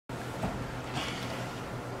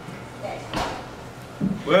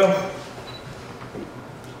Well,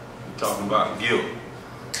 we're talking about guilt.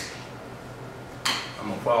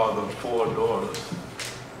 I'm a father of 4 daughters.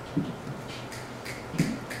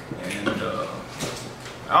 And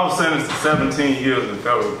I was sentenced to 17 years in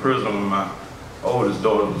federal prison when my oldest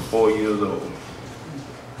daughter was 4 years old.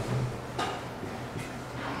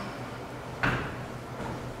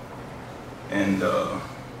 And,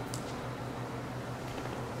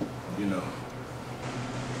 you know,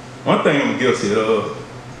 one thing I'm guilty of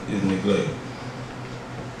is neglect.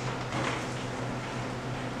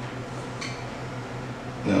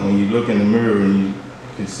 Now, when you look in the mirror and you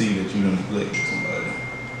can see that you done neglected somebody,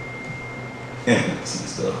 infants and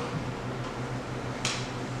stuff,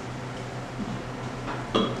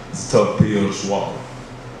 it's a tough pill to swallow.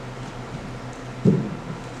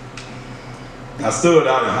 I stood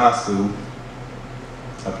out in high school.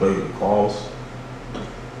 I played lacrosse,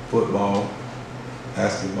 football,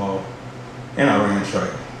 basketball, and I ran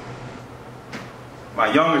track.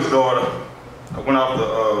 My youngest daughter, I went off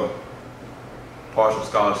the partial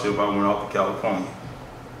scholarship. I went off to California.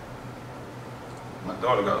 My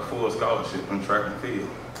daughter got a full scholarship in track and field.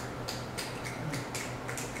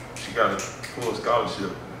 She got a full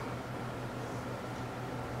scholarship.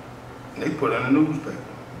 And they put it in the newspaper.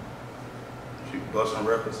 She was busting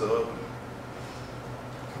records up,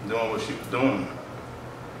 doing what she was doing.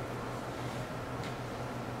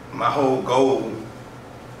 My whole goal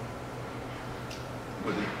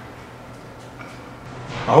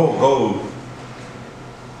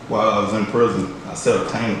while I was in prison, I set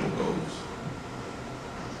attainable goals.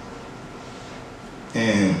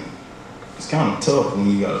 And it's kind of tough when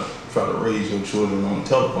you gotta try to raise your children on the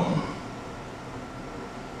telephone.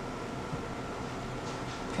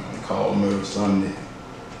 Trying to call them every Sunday.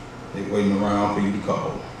 They waiting around for you to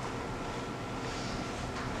call.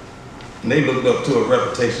 And they looked up to a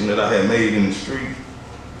reputation that I had made in the street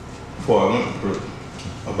before I went to prison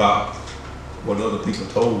about what other people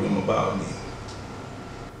told them about me.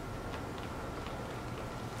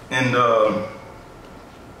 And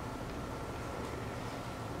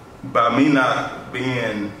by me not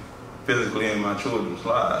being physically in my children's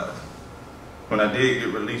lives, when I did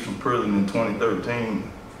get released from prison in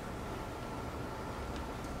 2013,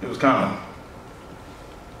 it was kind of,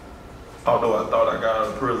 although I thought I got out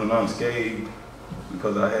of prison unscathed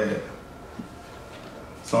because I had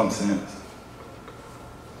some sense,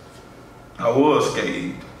 I was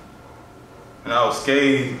scathed. And I was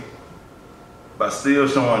scathed by still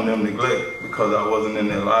showing them neglect because I wasn't in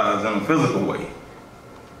their lives in a physical way.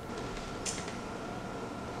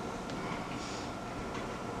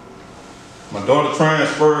 My daughter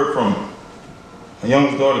transferred from, my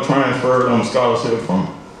youngest daughter transferred on a scholarship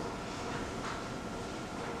from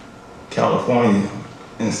California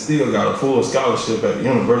and still got a full scholarship at the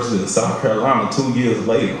University of South Carolina 2 years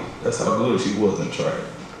later. That's how good she was in track.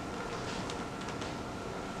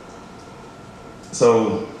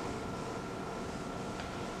 So,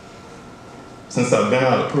 since I've been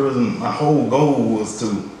out of prison, my whole goal was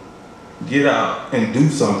to get out and do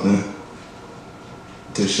something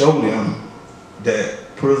to show them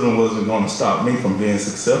that prison wasn't going to stop me from being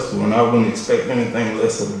successful, and I wouldn't expect anything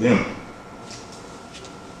less of them.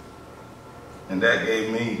 And that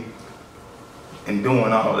gave me, in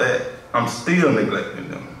doing all that, I'm still neglecting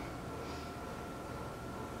them.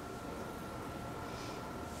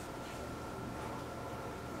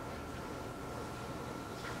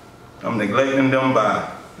 I'm neglecting them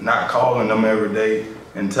by not calling them every day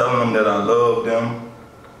and telling them that I love them.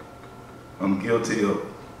 I'm guilty of.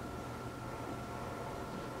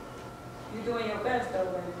 You're doing your best though,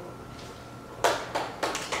 baby.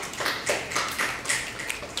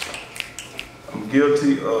 I'm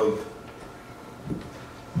guilty of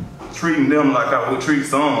treating them like I would treat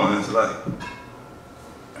sons. Like,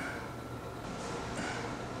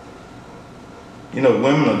 you know,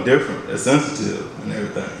 women are different. They're sensitive and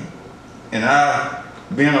everything. And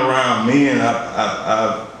being around men,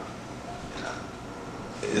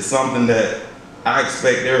 it's something that I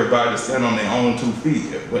expect everybody to stand on their own 2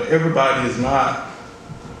 feet. But everybody is not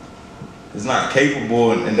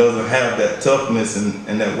capable and doesn't have that toughness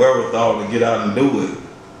and that wherewithal to get out and do it.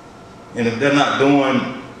 And if they're not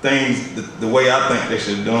doing things the way I think they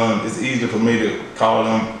should have done, it's easy for me to call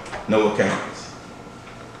them no accounts.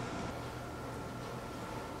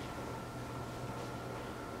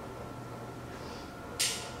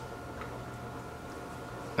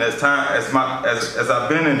 As I've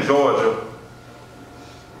been in Georgia,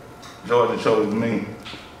 Georgia chose me.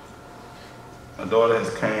 My daughter has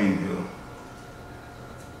came here,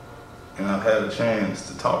 and I've had a chance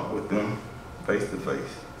to talk with them face to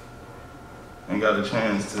face, and got a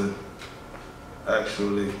chance to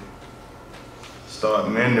actually start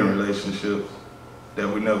mending relationships that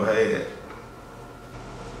we never had.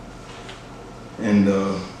 And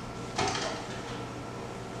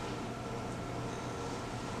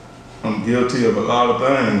I'm guilty of a lot of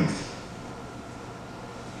things.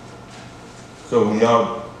 So when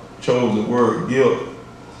y'all chose the word guilt,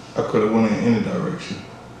 I could have went in any direction.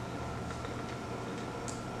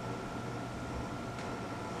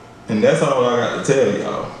 And that's all I got to tell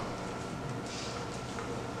y'all.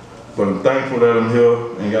 But I'm thankful that I'm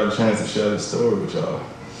here and got a chance to share this story with y'all.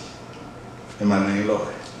 And my name,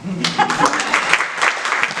 Lord.